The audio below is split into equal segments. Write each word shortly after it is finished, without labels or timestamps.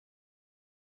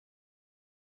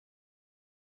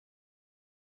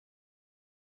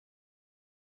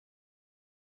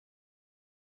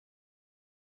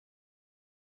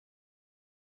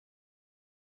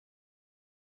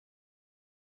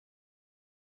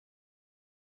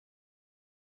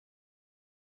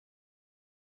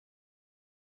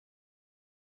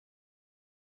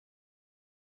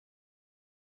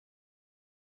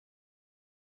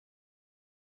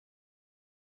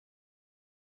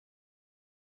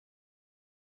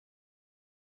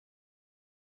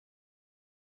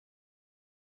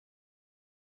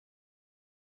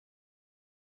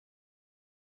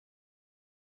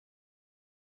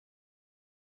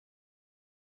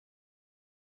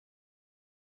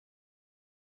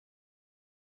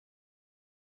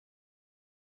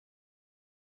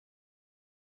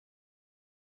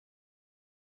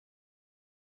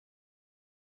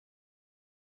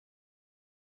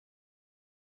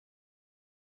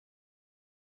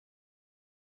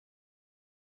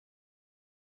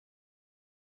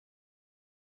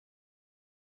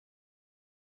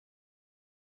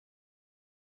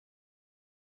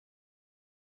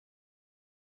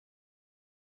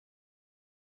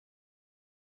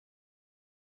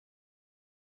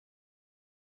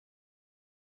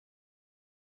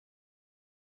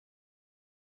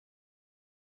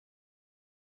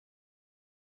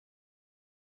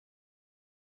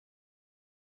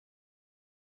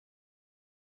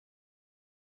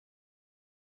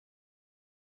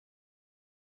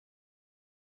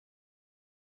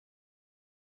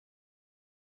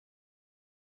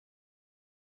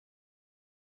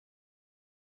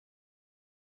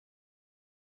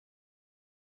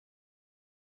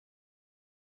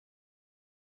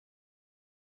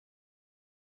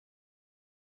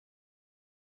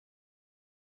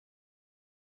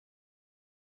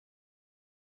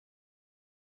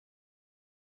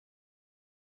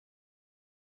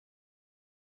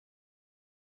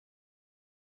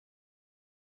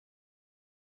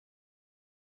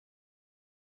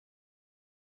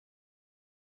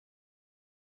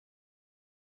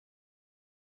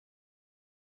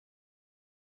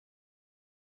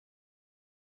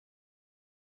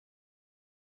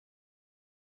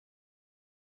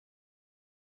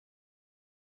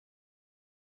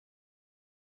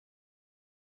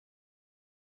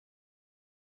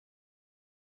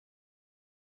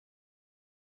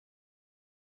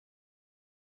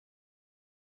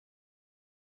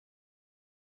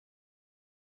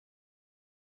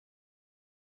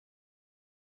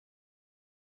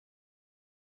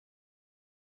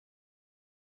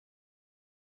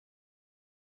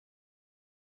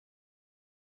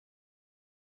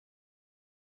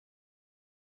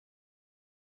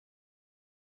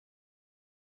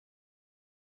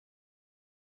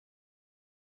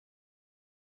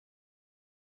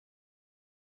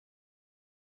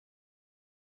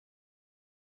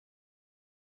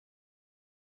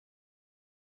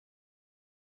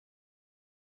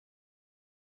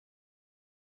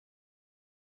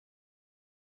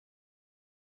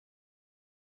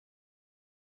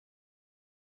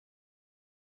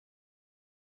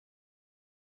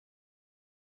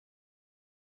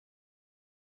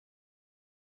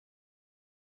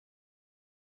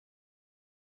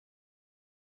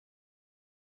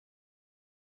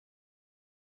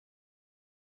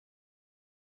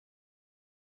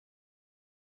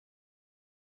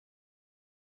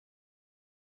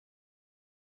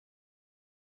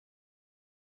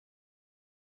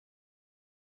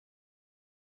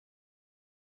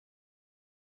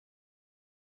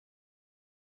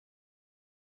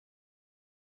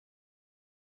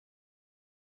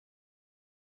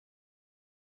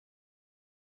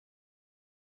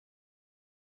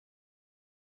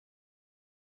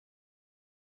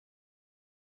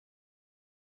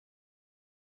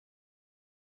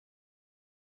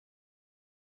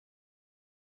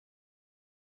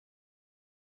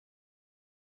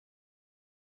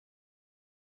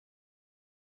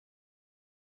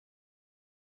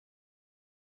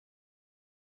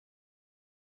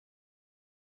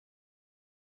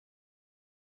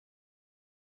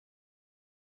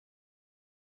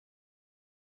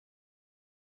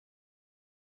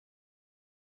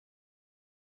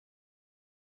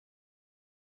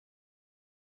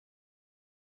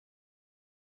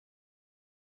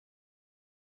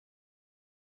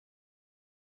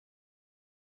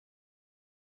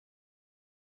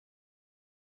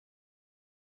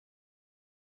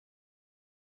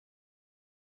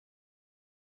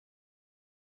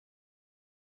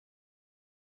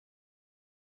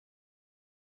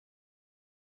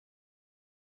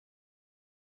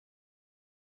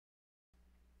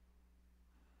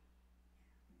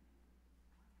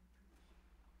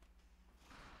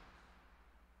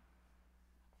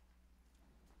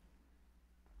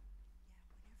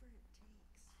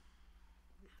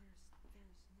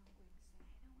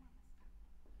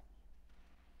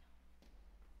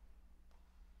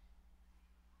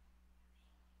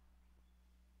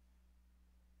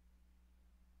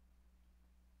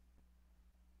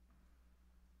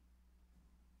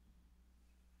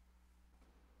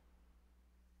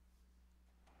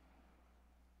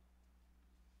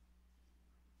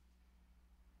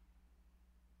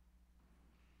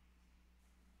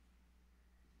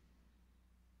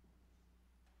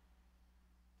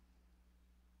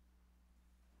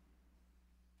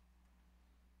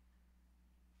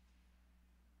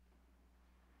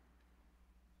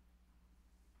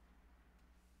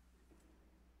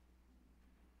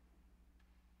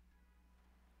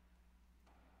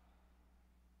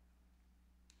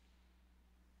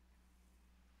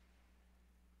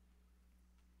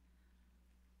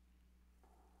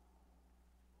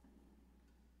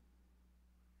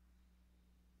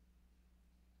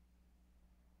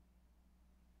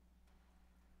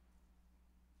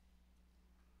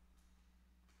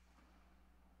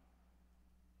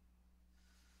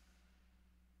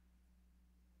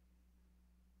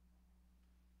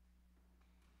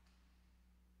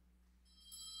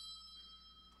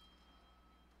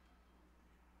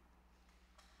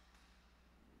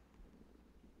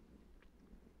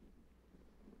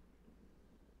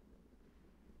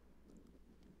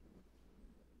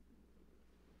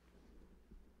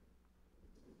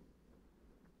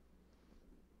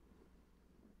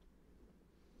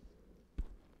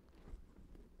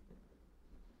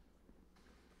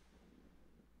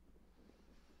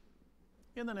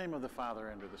In the name of the Father,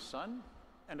 and of the Son,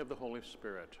 and of the Holy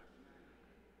Spirit.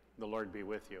 The Lord be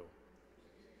with you.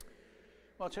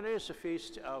 Well, today is the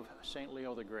feast of St.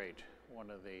 Leo the Great,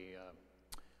 one of the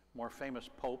more famous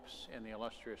popes in the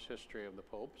illustrious history of the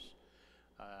popes.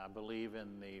 I believe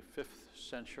in the 5th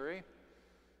century.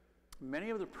 Many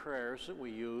of the prayers that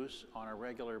we use on a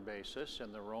regular basis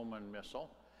in the Roman Missal,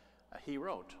 he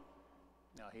wrote.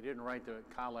 Now, he didn't write the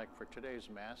collect for today's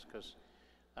Mass because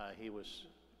he was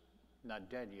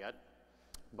not dead yet,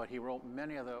 but he wrote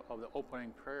many of the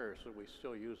opening prayers that we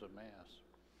still use at Mass.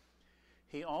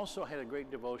 He also had a great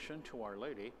devotion to Our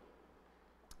Lady,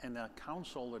 and the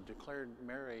council that declared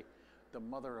Mary the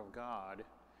Mother of God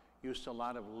used a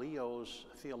lot of Leo's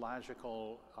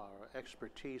theological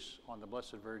expertise on the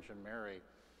Blessed Virgin Mary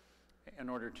in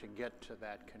order to get to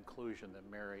that conclusion that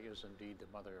Mary is indeed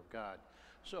the Mother of God.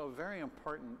 So a very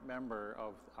important member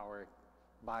of our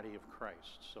body of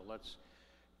Christ. So let's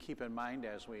keep in mind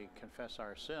as we confess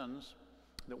our sins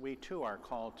that we too are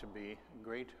called to be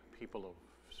great people of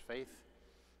faith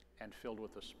and filled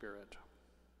with the Spirit.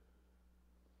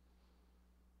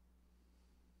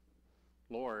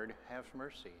 Lord, have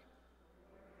mercy.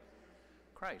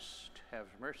 Christ, have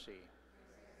mercy.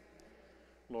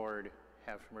 Lord,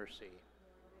 have mercy.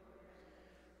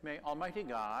 May Almighty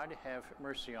God have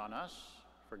mercy on us,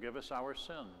 forgive us our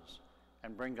sins,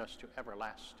 and bring us to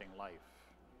everlasting life.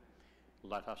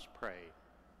 Let us pray.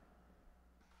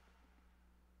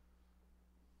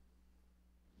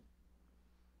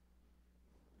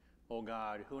 O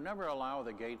God, who never allow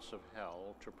the gates of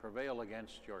hell to prevail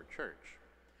against your church,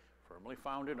 firmly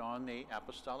founded on the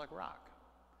apostolic rock,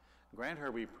 grant her,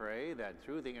 we pray, that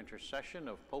through the intercession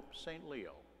of Pope St.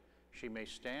 Leo, she may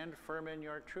stand firm in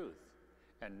your truth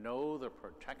and know the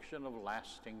protection of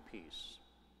lasting peace.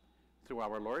 Through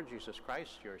our Lord Jesus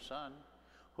Christ, your Son,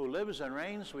 who lives and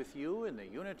reigns with you in the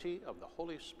unity of the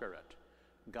Holy Spirit,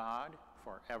 God,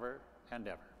 forever and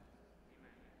ever.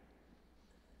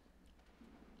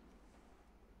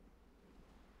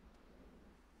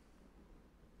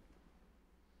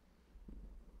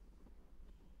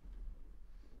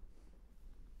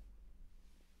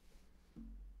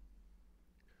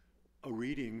 A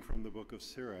reading from the book of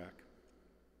Sirach.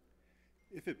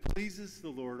 If it pleases the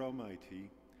Lord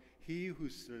Almighty, he who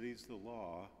studies the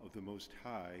law of the Most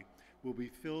High will be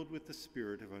filled with the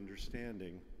spirit of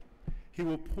understanding. He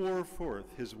will pour forth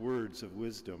his words of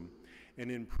wisdom,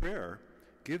 and in prayer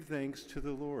give thanks to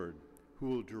the Lord, who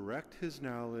will direct his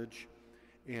knowledge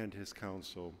and his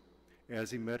counsel as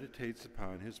he meditates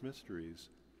upon his mysteries.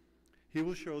 He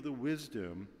will show the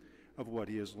wisdom of what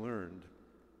he has learned,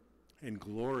 and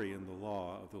glory in the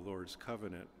law of the Lord's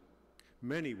covenant.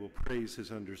 Many will praise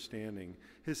his understanding.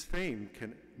 His fame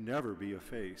can never be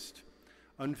effaced.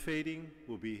 Unfading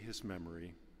will be his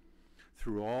memory.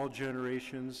 Through all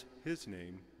generations, his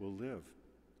name will live.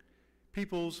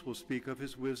 Peoples will speak of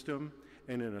his wisdom,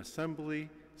 and an assembly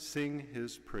sing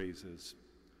his praises.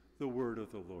 The word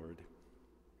of the Lord.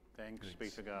 Thanks be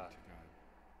to God.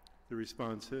 The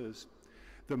response is,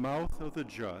 the mouth of the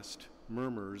just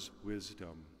murmurs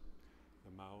wisdom.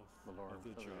 The mouth of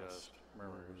the just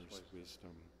murmurs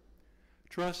wisdom.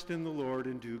 Trust in the Lord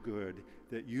and do good,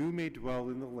 that you may dwell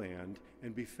in the land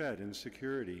and be fed in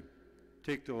security.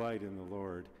 Take delight in the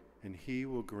Lord, and he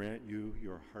will grant you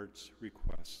your heart's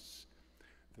requests.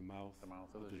 The mouth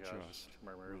of the just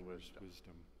murmurs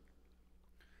wisdom.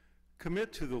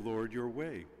 Commit to the Lord your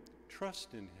way.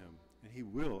 Trust in him, and he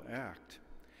will act.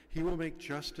 He will make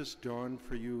justice dawn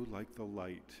for you like the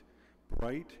light.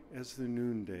 Bright as the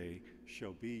noonday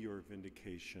shall be your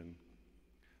vindication.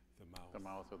 The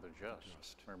mouth of the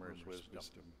just murmurs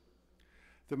wisdom.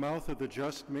 The mouth of the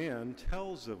just man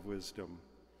tells of wisdom,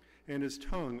 and his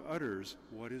tongue utters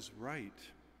what is right.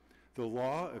 The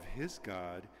law of his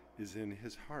God is in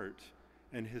his heart,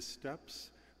 and his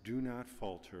steps do not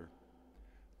falter.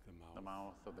 The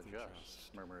mouth of the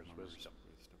just murmurs wisdom.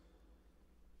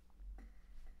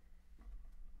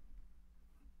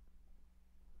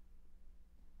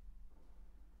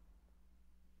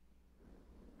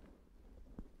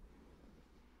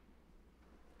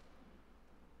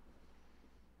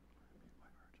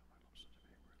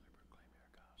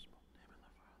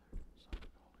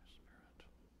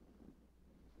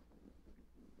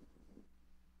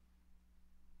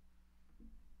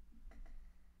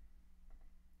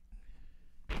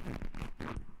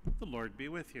 The Lord be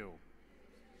with you.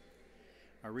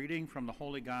 A reading from the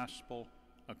Holy Gospel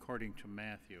according to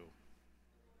Matthew.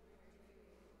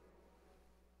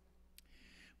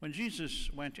 When Jesus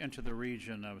went into the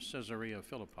region of Caesarea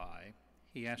Philippi,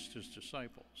 he asked his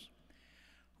disciples,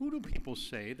 "Who do people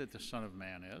say that the Son of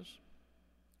Man is?"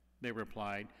 They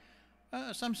replied,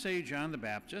 Some say John the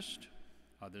Baptist,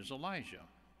 others Elijah,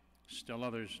 still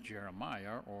others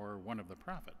Jeremiah or one of the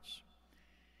prophets.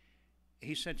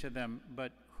 He said to them,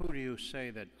 "But who do you say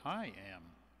that I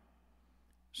am?"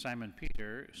 Simon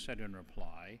Peter said in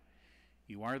reply,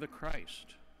 "You are the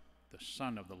Christ, the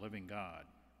Son of the living God."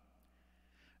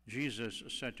 Jesus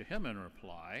said to him in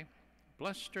reply,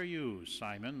 "Blessed are you,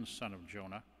 Simon, son of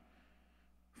Jonah,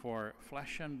 for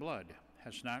flesh and blood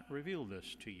has not revealed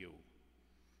this to you,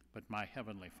 but my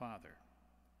heavenly Father.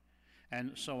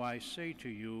 And so I say to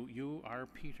you, you are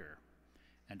Peter,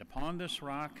 and upon this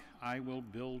rock I will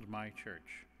build my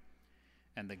church,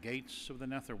 and the gates of the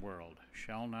netherworld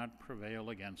shall not prevail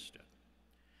against it.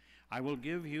 I will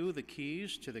give you the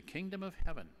keys to the kingdom of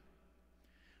heaven.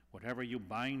 Whatever you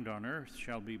bind on earth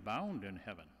shall be bound in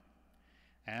heaven,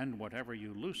 and whatever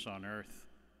you loose on earth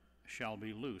shall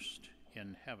be loosed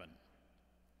in heaven."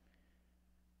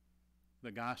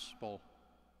 The Gospel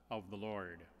of the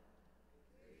Lord.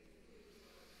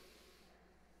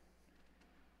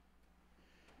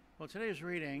 Well, today's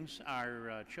readings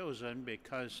are chosen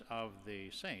because of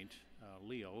the saint,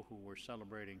 Leo, who we're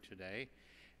celebrating today.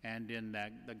 And in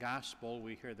the Gospel,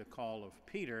 we hear the call of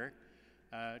Peter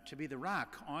to be the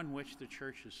rock on which the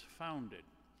church is founded.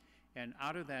 And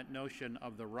out of that notion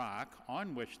of the rock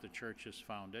on which the church is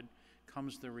founded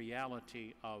comes the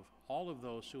reality of all of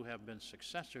those who have been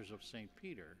successors of St.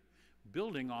 Peter,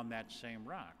 building on that same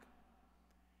rock.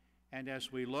 And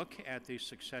as we look at the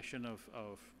succession of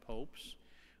popes,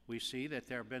 we see that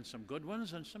there have been some good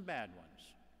ones and some bad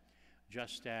ones.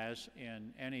 Just as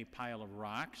in any pile of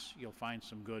rocks, you'll find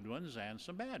some good ones and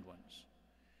some bad ones.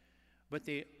 But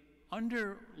the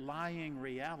underlying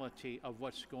reality of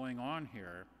what's going on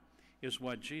here is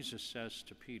what Jesus says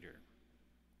to Peter.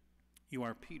 "You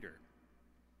are Peter,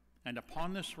 and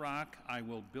upon this rock I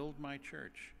will build my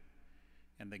church,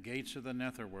 and the gates of the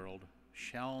netherworld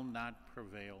shall not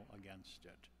prevail against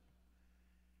it."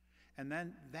 And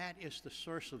then that is the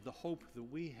source of the hope that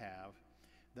we have,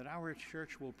 that our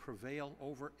church will prevail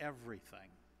over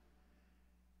everything.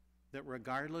 That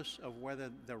regardless of whether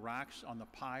the rocks on the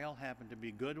pile happen to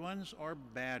be good ones or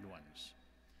bad ones,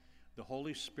 the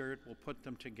Holy Spirit will put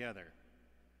them together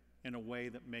in a way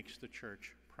that makes the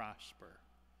church prosper,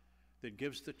 that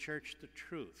gives the church the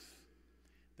truth,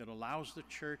 that allows the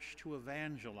church to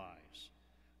evangelize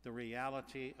the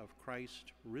reality of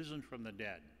Christ risen from the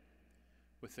dead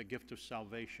with the gift of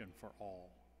salvation for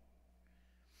all.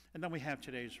 And then we have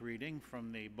today's reading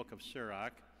from the book of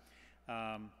Sirach.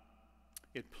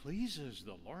 "It pleases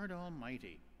the Lord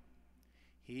Almighty.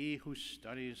 He who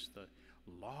studies the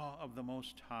law of the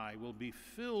Most High will be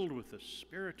filled with the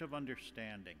spirit of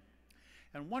understanding."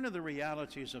 And one of the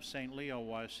realities of St. Leo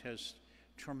was his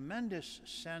tremendous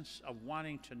sense of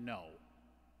wanting to know.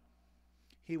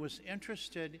 He was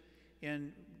interested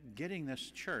in getting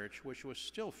this church, which was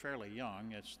still fairly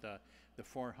young, it's the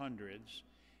 400s.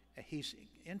 He's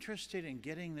interested in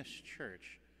getting this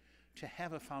church to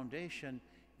have a foundation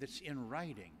that's in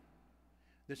writing,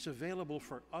 that's available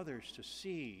for others to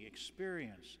see,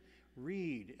 experience,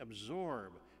 read,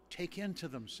 absorb, take into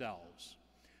themselves,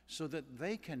 so that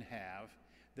they can have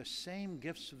the same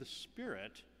gifts of the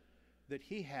Spirit that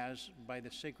he has by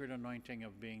the sacred anointing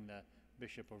of being the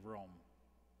Bishop of Rome.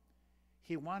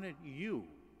 He wanted you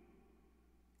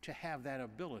to have that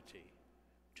ability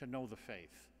to know the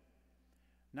faith,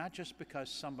 not just because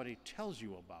somebody tells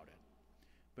you about it,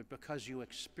 but because you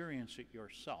experience it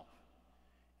yourself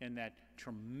in that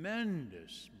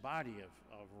tremendous body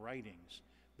of writings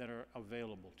that are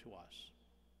available to us.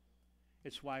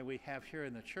 It's why we have here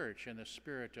in the church, in the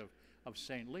spirit of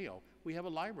St. Leo, we have a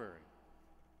library.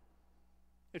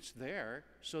 It's there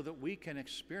so that we can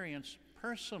experience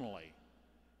personally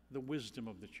the wisdom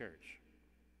of the church.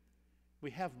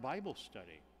 We have Bible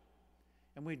study,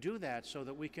 and we do that so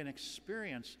that we can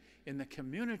experience in the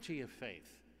community of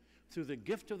faith, through the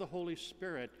gift of the Holy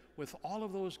Spirit, with all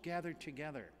of those gathered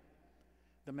together,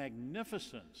 the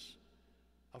magnificence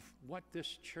of what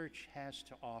this church has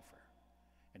to offer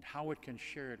and how it can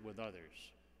share it with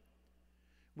others.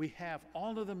 We have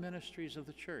all of the ministries of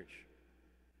the church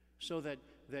so that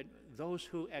those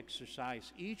who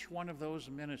exercise each one of those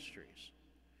ministries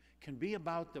can be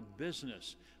about the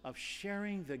business of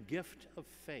sharing the gift of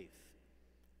faith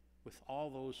with all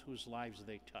those whose lives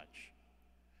they touch,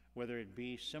 whether it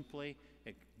be simply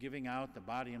giving out the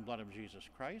body and blood of Jesus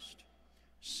Christ,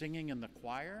 singing in the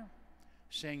choir,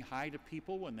 saying hi to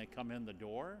people when they come in the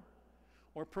door,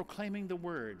 or proclaiming the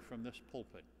word from this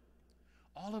pulpit.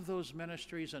 All of those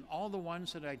ministries and all the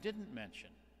ones that I didn't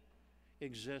mention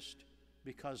exist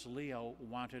because Leo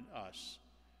wanted us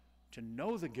to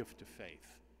know the gift of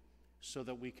faith so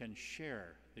that we can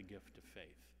share the gift of faith.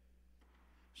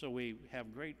 So we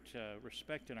have great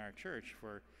respect in our church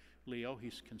for Leo.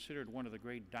 He's considered one of the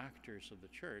great doctors of the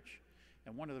church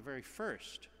and one of the very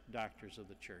first doctors of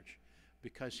the church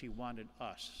because he wanted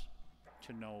us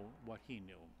to know what he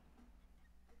knew.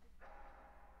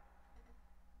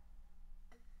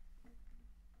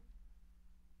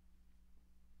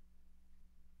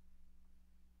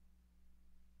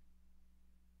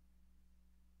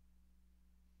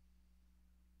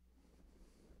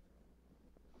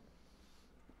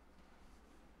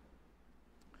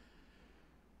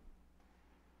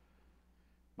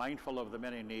 Mindful of the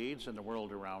many needs in the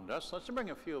world around us, let's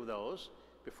bring a few of those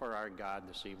before our God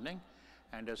this evening.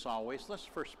 And as always, let's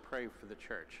first pray for the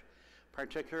church,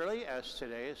 particularly as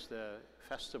today is the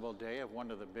festival day of one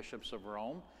of the bishops of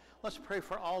Rome. Let's pray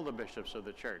for all the bishops of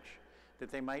the church,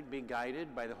 that they might be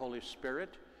guided by the Holy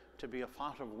Spirit to be a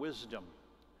font of wisdom,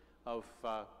 of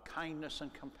kindness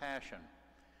and compassion,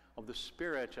 of the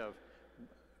spirit of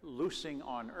loosing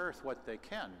on earth what they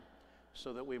can,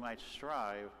 so that we might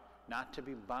strive not to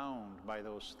be bound by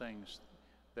those things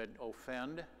that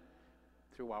offend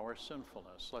through our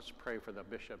sinfulness. Let's pray for the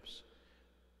bishops.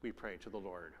 We pray to the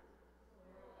Lord.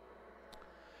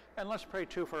 And let's pray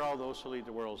too for all those who lead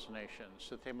the world's nations,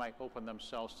 that they might open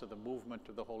themselves to the movement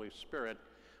of the Holy Spirit,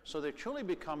 so they truly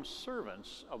become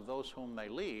servants of those whom they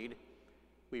lead.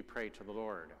 We pray to the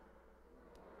Lord.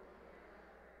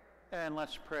 And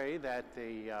let's pray that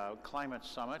the climate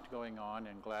summit going on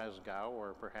in Glasgow,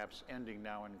 or perhaps ending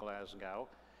now in Glasgow,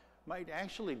 might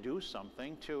actually do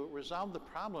something to resolve the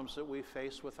problems that we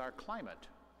face with our climate.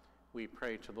 We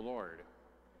pray to the Lord.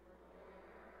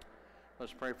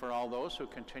 Let's pray for all those who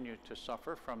continue to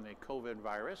suffer from the COVID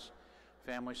virus,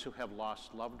 families who have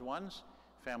lost loved ones,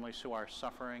 families who are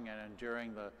suffering and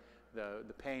enduring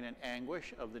the pain and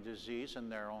anguish of the disease in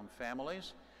their own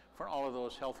families, for all of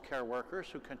those healthcare workers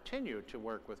who continue to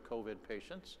work with COVID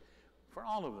patients, for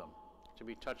all of them to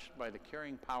be touched by the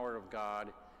curing power of God,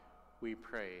 we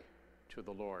pray to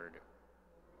the Lord.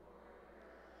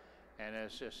 And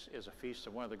as this is a feast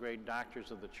of one of the great doctors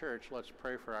of the church, let's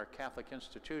pray for our Catholic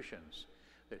institutions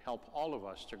that help all of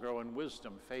us to grow in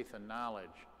wisdom, faith, and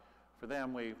knowledge. For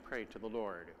them we pray to the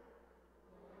Lord.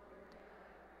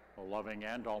 O loving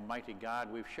and almighty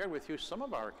God, we've shared with you some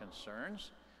of our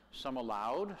concerns, some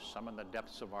aloud, some in the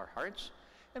depths of our hearts,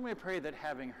 and we pray that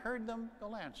having heard them,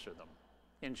 you'll answer them.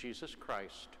 In Jesus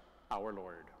Christ, our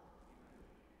Lord.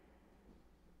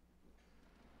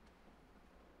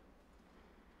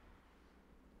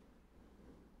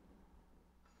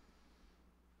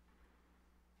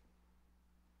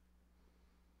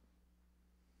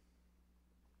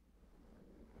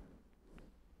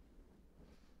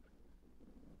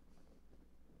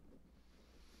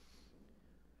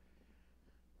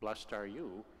 Blessed are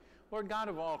you, Lord God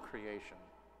of all creation,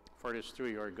 for it is through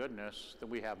your goodness that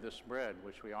we have this bread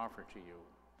which we offer to you.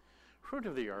 Fruit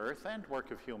of the earth and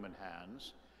work of human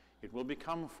hands, it will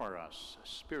become for us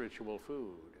spiritual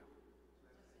food.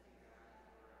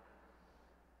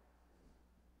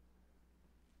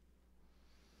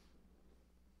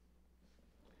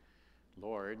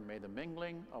 Lord, may the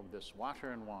mingling of this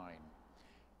water and wine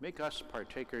make us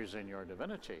partakers in your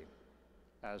divinity,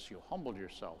 as you humbled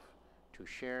yourself to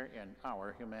share in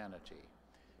our humanity.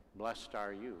 Blessed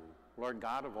are you, Lord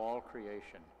God of all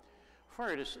creation, for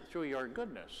it is through your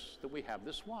goodness that we have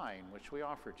this wine which we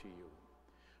offer to you.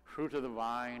 Fruit of the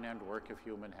vine and work of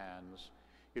human hands,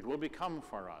 it will become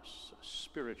for us a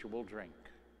spiritual drink.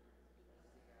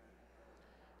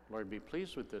 Lord, be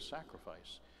pleased with this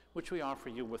sacrifice, which we offer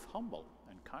you with humble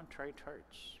and contrite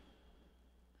hearts.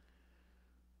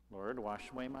 Lord, wash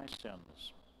away my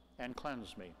sins and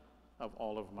cleanse me of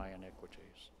all of my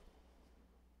iniquities.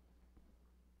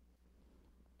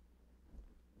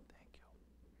 Thank you.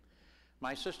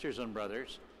 My sisters and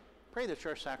brothers, pray that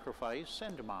your sacrifice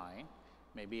and mine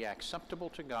may be acceptable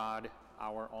to God,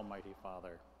 our Almighty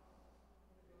Father.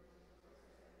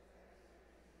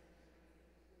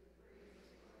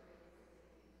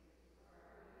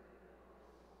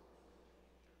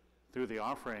 Through the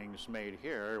offerings made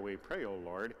here, we pray, O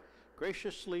Lord,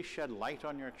 graciously shed light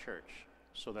on your church,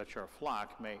 so that your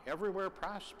flock may everywhere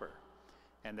prosper,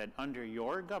 and that under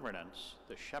your governance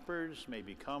the shepherds may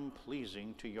become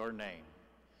pleasing to your name.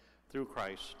 Through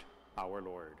Christ our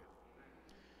Lord.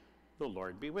 The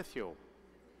Lord be with you.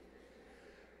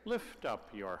 Lift up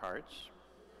your hearts.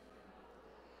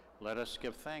 Let us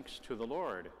give thanks to the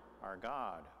Lord our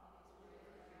God.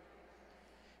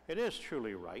 It is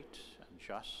truly right and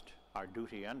just, our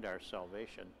duty and our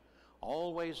salvation,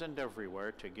 always and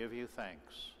everywhere to give you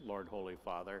thanks, Lord, Holy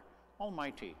Father,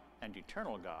 Almighty and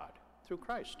eternal God, through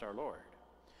Christ our Lord.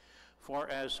 For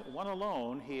as one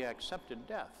alone he accepted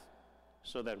death,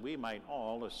 so that we might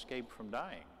all escape from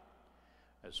dying.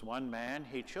 As one man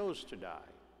he chose to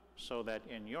die, so that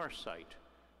in your sight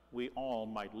we all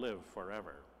might live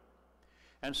forever.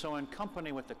 And so in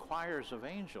company with the choirs of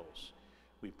angels,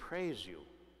 we praise you,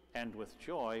 and with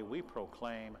joy we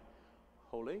proclaim,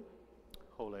 Holy,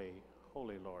 holy,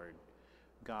 holy Lord,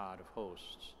 God of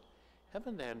hosts.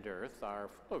 Heaven and earth are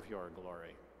full of your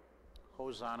glory.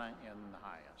 Hosanna in the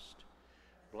highest.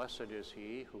 Blessed is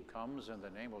he who comes in the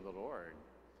name of the Lord.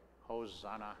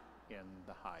 Hosanna in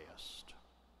the highest.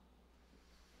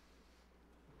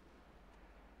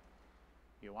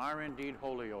 You are indeed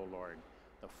holy, O Lord,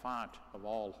 the font of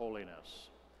all holiness.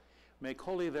 Make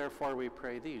holy, therefore, we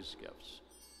pray, these gifts,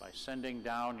 by sending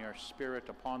down your Spirit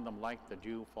upon them like the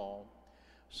dewfall,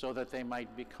 so that they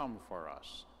might become for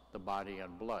us the body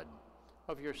and blood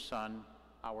of your Son,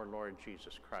 our Lord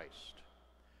Jesus Christ.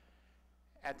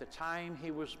 At the time he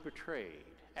was betrayed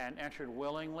and entered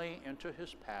willingly into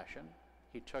his passion,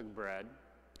 he took bread,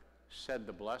 said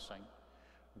the blessing,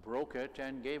 broke it,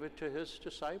 and gave it to his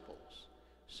disciples,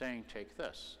 saying, Take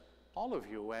this, all of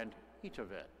you, and eat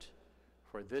of it,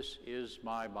 for this is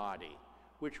my body,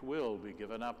 which will be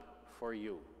given up for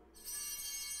you.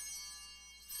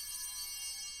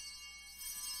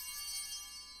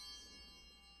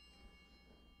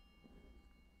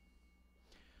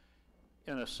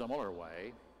 In a similar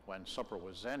way, when supper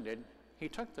was ended, he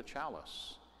took the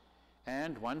chalice,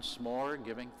 and once more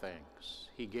giving thanks,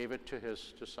 he gave it to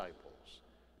his disciples,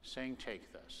 saying,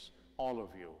 Take this, all of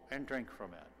you, and drink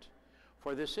from it.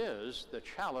 For this is the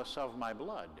chalice of my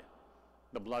blood,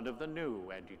 the blood of the new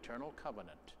and eternal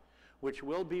covenant, which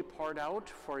will be poured out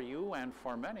for you and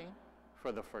for many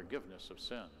for the forgiveness of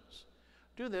sins.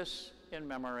 Do this in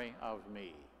memory of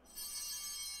me.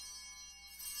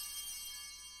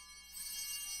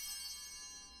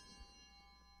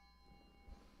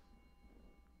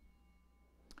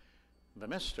 The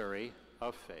mystery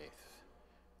of faith.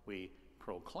 We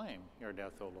proclaim your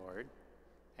death, O Lord,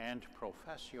 and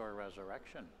profess your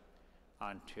resurrection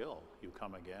until you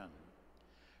come again.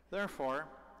 Therefore,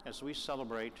 as we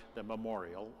celebrate the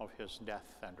memorial of his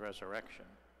death and resurrection,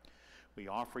 we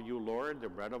offer you, Lord, the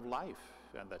bread of life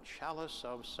and the chalice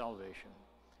of salvation,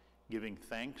 giving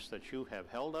thanks that you have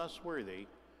held us worthy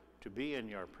to be in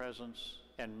your presence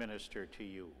and minister to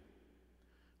you.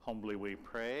 Humbly we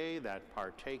pray that,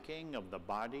 partaking of the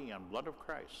body and blood of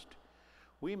Christ,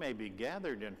 we may be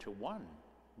gathered into one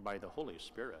by the Holy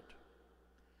Spirit.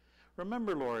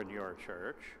 Remember, Lord, your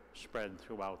church spread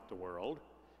throughout the world,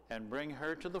 and bring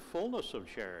her to the fullness of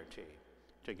charity,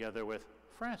 together with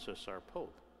Francis, our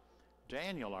Pope,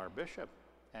 Daniel, our Bishop,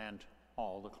 and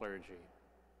all the clergy.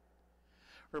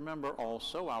 Remember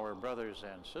also our brothers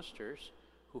and sisters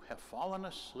who have fallen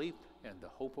asleep in the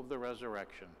hope of the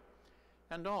resurrection,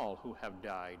 and all who have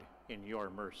died in your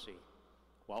mercy.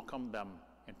 Welcome them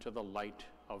into the light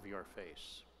of your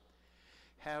face.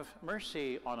 Have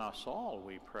mercy on us all,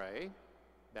 we pray,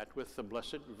 that with the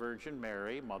Blessed Virgin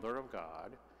Mary, Mother of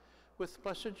God, with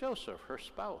Blessed Joseph, her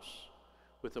spouse,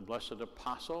 with the blessed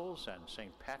apostles and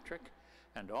St. Patrick,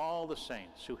 and all the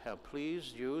saints who have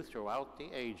pleased you throughout the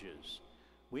ages,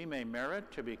 we may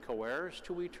merit to be co-heirs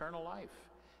to eternal life,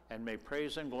 and may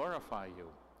praise and glorify you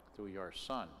through your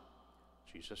Son,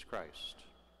 Jesus Christ.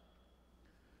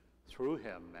 Through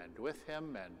him, and with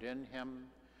him, and in him,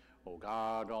 O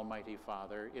God, Almighty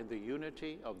Father, in the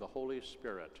unity of the Holy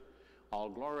Spirit, all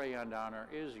glory and honor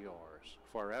is yours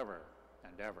forever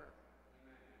and ever.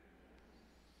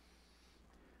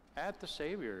 At the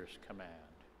Savior's command,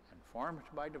 informed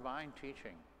by divine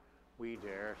teaching, we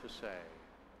dare to say,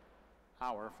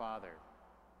 Our Father,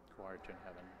 who art in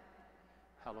heaven,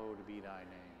 hallowed be thy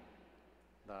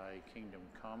name. Thy kingdom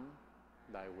come,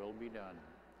 thy will be done,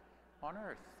 on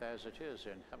earth as it is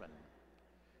in heaven.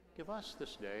 Give us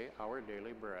this day our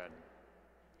daily bread,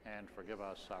 and forgive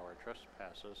us our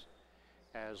trespasses,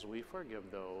 as we forgive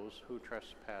those who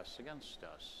trespass against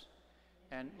us.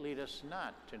 And lead us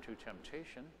not into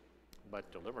temptation, but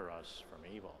deliver us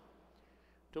from evil.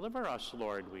 Deliver us,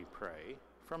 Lord, we pray,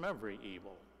 from every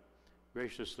evil.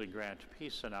 Graciously grant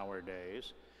peace in our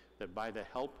days, that by the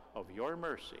help of your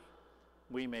mercy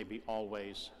we may be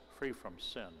always free from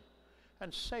sin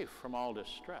and safe from all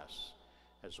distress,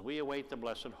 as we await the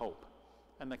blessed hope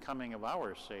and the coming of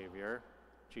our Savior,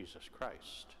 Jesus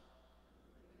Christ.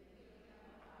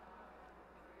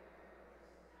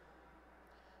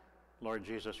 Lord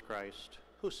Jesus Christ,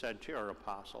 who said to your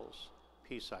apostles,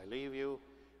 Peace I leave you,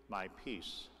 my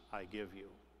peace I give you.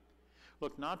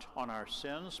 Look not on our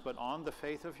sins, but on the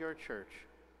faith of your church,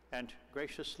 and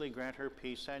graciously grant her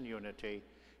peace and unity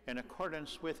in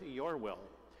accordance with your will,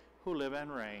 who live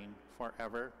and reign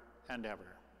forever and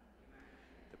ever.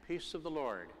 The peace of the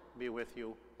Lord be with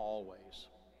you always.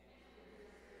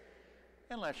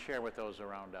 And let's share with those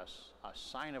around us a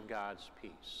sign of God's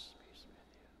peace. Peace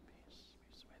with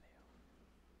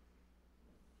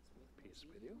you. Peace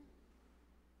with you. Peace with you.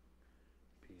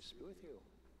 Peace be with you.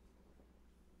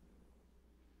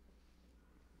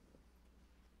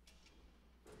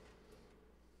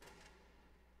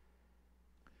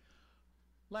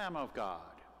 Lamb of God,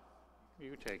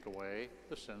 you take away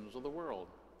the sins of the world.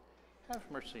 Have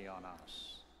mercy on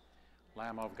us.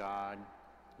 Lamb of God,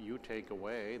 you take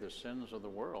away the sins of the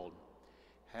world.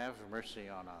 Have mercy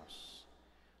on us.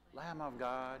 Lamb of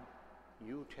God,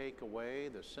 you take away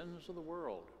the sins of the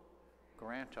world.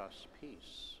 Grant us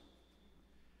peace.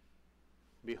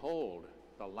 Behold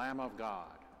the Lamb of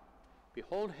God.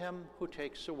 Behold him who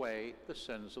takes away the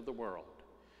sins of the world.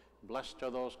 Blessed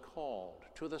are those called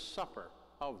to the supper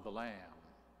of the Lamb.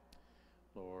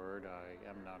 Lord, I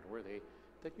am not worthy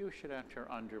that you should enter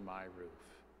under my roof,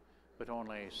 but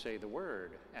only say the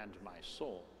word, and my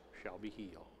soul shall be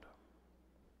healed.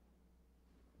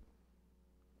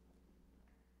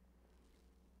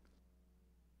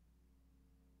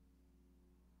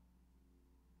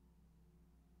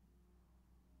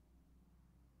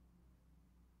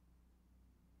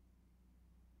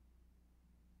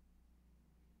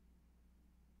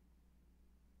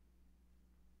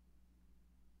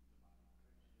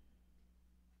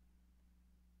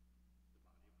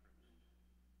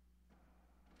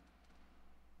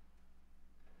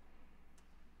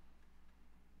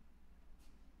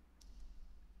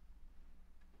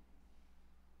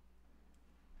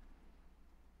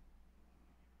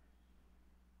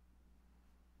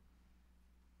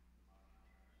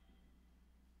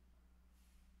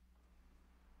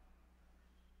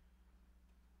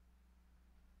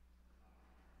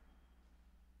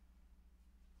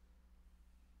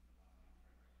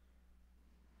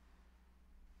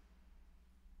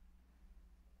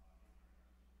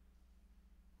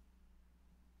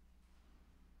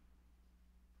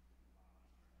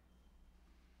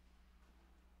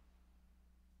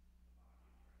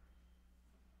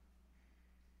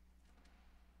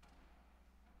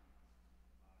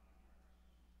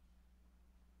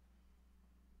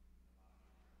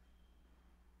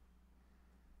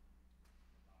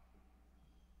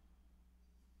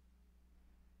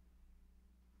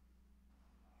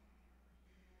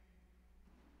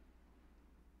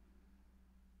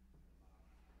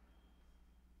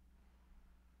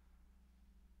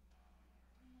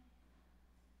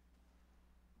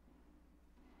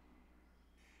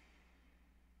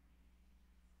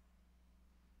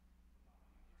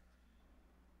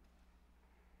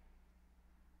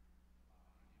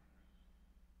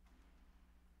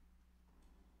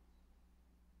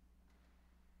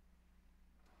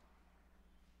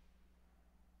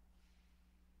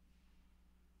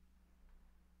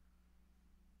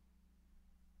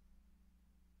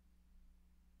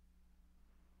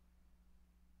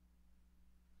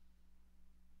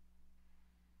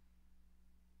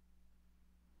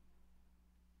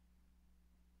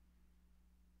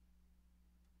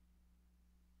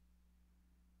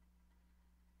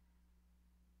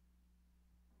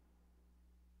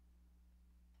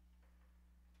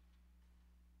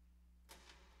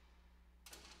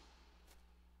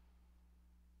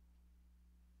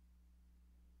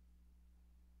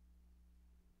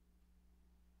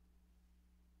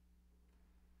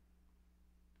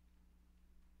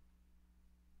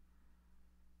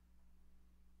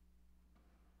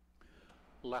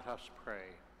 Let us pray.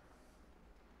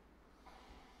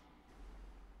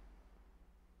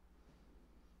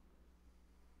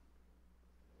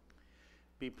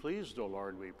 Be pleased, O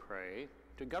Lord, we pray,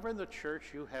 to govern the church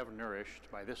you have nourished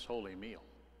by this holy meal,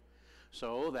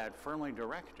 so that, firmly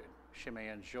directed, she may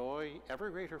enjoy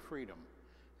ever greater freedom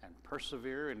and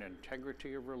persevere in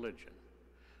integrity of religion,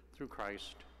 through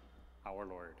Christ our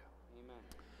Lord. Amen.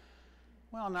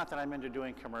 Well, not that I'm into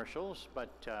doing commercials,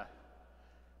 but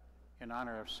in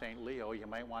honor of St. Leo, you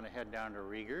might want to head down to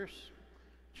Rieger's,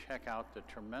 check out the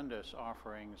tremendous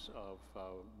offerings of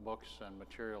books and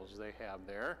materials they have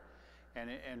there, and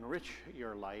enrich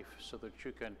your life so that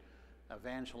you can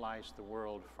evangelize the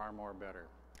world far more better.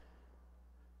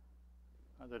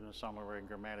 That doesn't sound very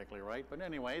grammatically right, but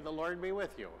anyway, the Lord be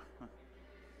with you.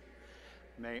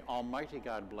 May Almighty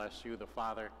God bless you, the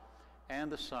Father,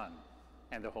 and the Son,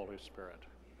 and the Holy Spirit.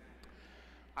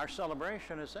 Our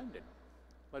celebration is ended.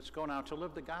 Let's go now to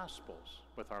live the Gospels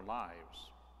with our lives.